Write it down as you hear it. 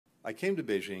I came to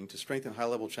Beijing to strengthen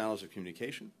high-level channels of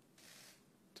communication,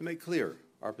 to make clear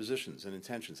our positions and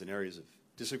intentions in areas of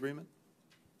disagreement,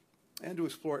 and to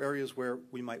explore areas where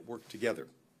we might work together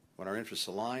when our interests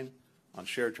align on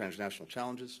shared transnational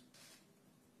challenges,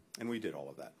 and we did all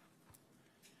of that.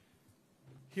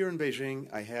 Here in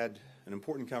Beijing, I had an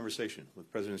important conversation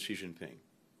with President Xi Jinping,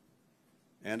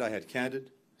 and I had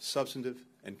candid, substantive,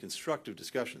 and constructive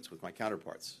discussions with my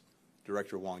counterparts,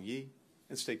 Director Wang Yi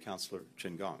and State Councilor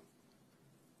Qin Gang.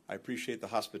 I appreciate the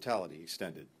hospitality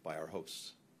extended by our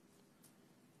hosts.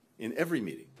 In every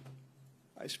meeting,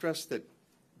 I stress that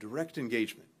direct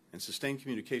engagement and sustained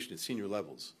communication at senior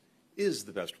levels is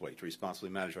the best way to responsibly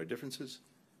manage our differences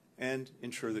and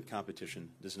ensure that competition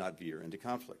does not veer into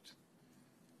conflict.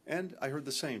 And I heard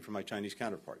the same from my Chinese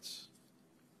counterparts.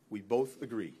 We both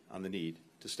agree on the need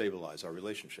to stabilize our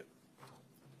relationship.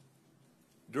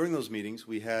 During those meetings,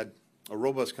 we had a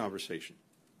robust conversation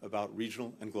about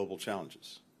regional and global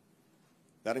challenges.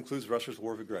 That includes Russia's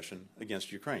war of aggression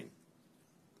against Ukraine.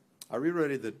 I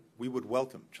reiterated that we would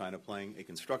welcome China playing a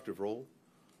constructive role,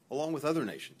 along with other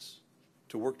nations,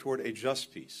 to work toward a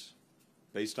just peace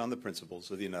based on the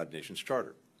principles of the United Nations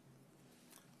Charter.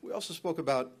 We also spoke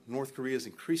about North Korea's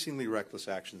increasingly reckless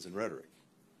actions and rhetoric.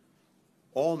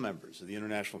 All members of the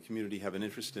international community have an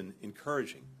interest in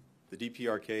encouraging the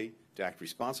DPRK to act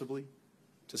responsibly,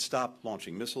 to stop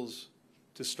launching missiles,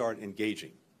 to start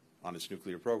engaging on its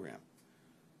nuclear program.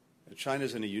 China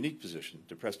is in a unique position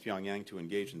to press Pyongyang to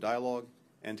engage in dialogue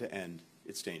and to end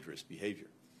its dangerous behavior.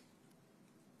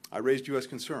 I raised U.S.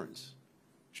 concerns,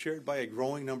 shared by a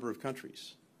growing number of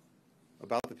countries,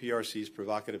 about the PRC's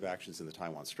provocative actions in the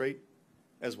Taiwan Strait,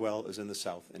 as well as in the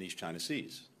South and East China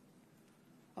Seas.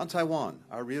 On Taiwan,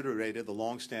 I reiterated the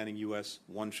long-standing U.S.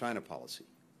 One China policy.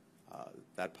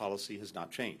 That policy has not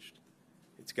changed.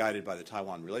 It's guided by the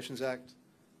Taiwan Relations Act,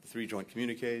 the 3 joint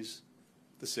communiques,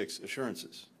 the 6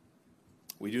 assurances.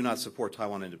 We do not support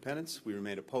Taiwan independence. We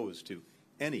remain opposed to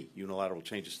any unilateral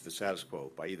changes to the status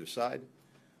quo by either side.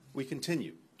 We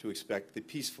continue to expect the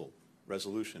peaceful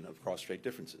resolution of cross-strait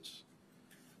differences.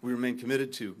 We remain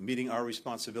committed to meeting our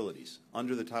responsibilities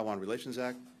under the Taiwan Relations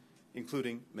Act,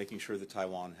 including making sure that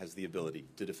Taiwan has the ability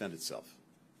to defend itself.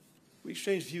 We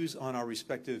exchanged views on our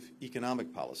respective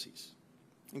economic policies,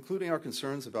 including our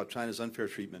concerns about China's unfair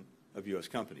treatment of U.S.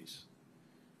 companies.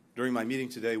 During my meeting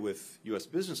today with U.S.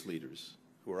 business leaders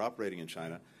who are operating in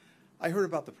China, I heard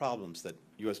about the problems that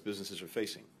U.S. businesses are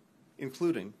facing,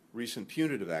 including recent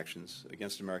punitive actions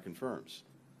against American firms.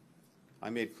 I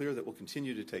made clear that we'll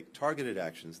continue to take targeted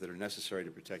actions that are necessary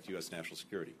to protect U.S. national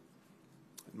security.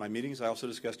 In my meetings, I also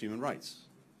discussed human rights.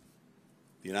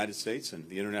 The United States and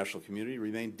the international community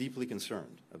remain deeply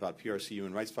concerned about PRC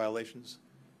human rights violations,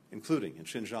 including in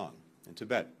Xinjiang, in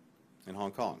Tibet, and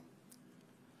Hong Kong.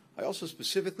 I also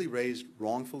specifically raised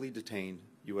wrongfully detained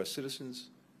U.S. citizens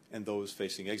and those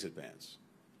facing exit bans.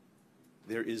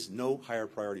 There is no higher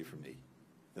priority for me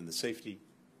than the safety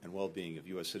and well-being of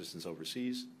U.S. citizens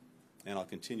overseas, and I'll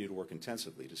continue to work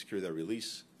intensively to secure their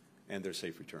release and their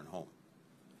safe return home.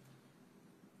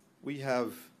 We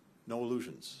have no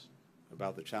illusions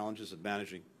about the challenges of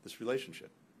managing this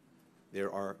relationship.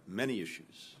 There are many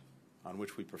issues on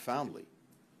which we profoundly,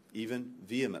 even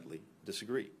vehemently,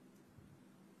 disagree.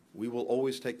 We will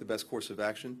always take the best course of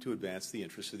action to advance the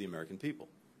interests of the American people.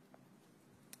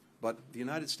 But the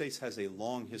United States has a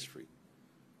long history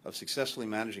of successfully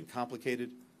managing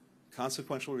complicated,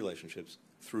 consequential relationships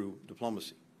through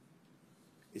diplomacy.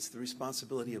 It's the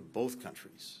responsibility of both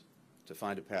countries to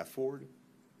find a path forward,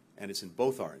 and it's in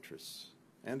both our interests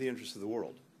and the interests of the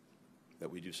world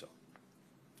that we do so.